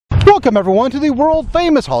Welcome everyone to the world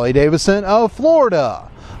famous Harley-Davidson of Florida.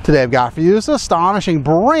 Today I've got for you this astonishing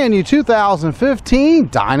brand new 2015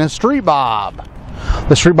 Dyna Street Bob.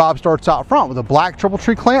 The Street Bob starts out front with a black triple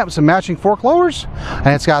tree clamps and matching fork lowers, and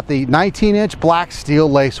it's got the 19-inch black steel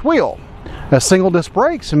lace wheel. A single disc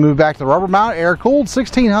brakes, and move back to the rubber mounted air cooled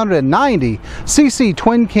 1690cc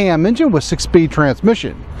twin cam engine with 6-speed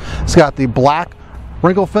transmission. It's got the black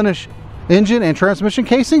wrinkle finish engine and transmission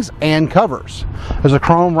casings and covers. There's a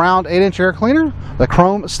chrome round 8-inch air cleaner, the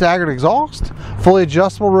chrome staggered exhaust, fully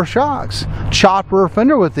adjustable rear shocks, chopped rear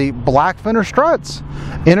fender with the black fender struts,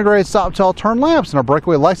 integrated stop tail turn lamps, and a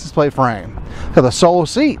breakaway license plate frame. Got the solo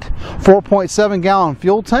seat, 4.7 gallon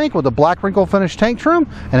fuel tank with a black wrinkle finish tank trim,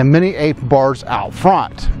 and a mini 8 bars out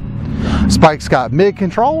front. Spike's got MIG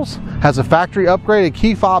controls, has a factory upgraded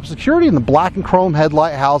key fob security, and the black and chrome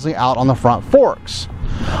headlight housing out on the front forks.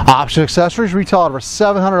 Option accessories retail at over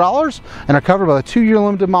 $700 and are covered by the 2-year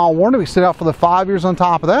limited mile warranty. We sit out for the 5 years on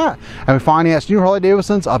top of that, and we finance new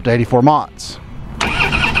Harley-Davidsons up to 84 months.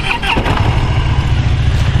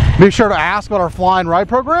 Be sure to ask about our Fly and Ride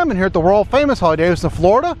program, and here at the world famous Harley-Davidson of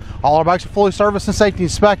Florida, all our bikes are fully serviced and safety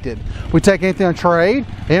inspected. We take anything on trade,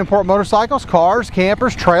 import motorcycles, cars,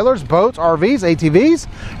 campers, trailers, boats, RVs, ATVs,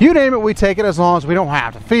 you name it, we take it as long as we don't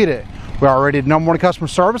have to feed it. We are rated #1 customer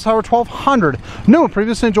service, over 1,200 new and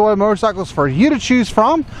previously enjoyed motorcycles for you to choose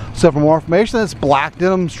from. So for more information, that's Black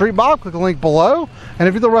Denim Street Bob. Click the link below. And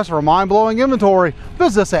if you the rest of our mind-blowing inventory,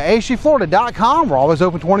 visit us at HDFlorida.com. We're always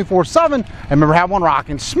open 24/7. And remember, have one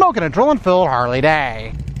rocking, smoking, and drilling filled Harley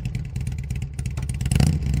day.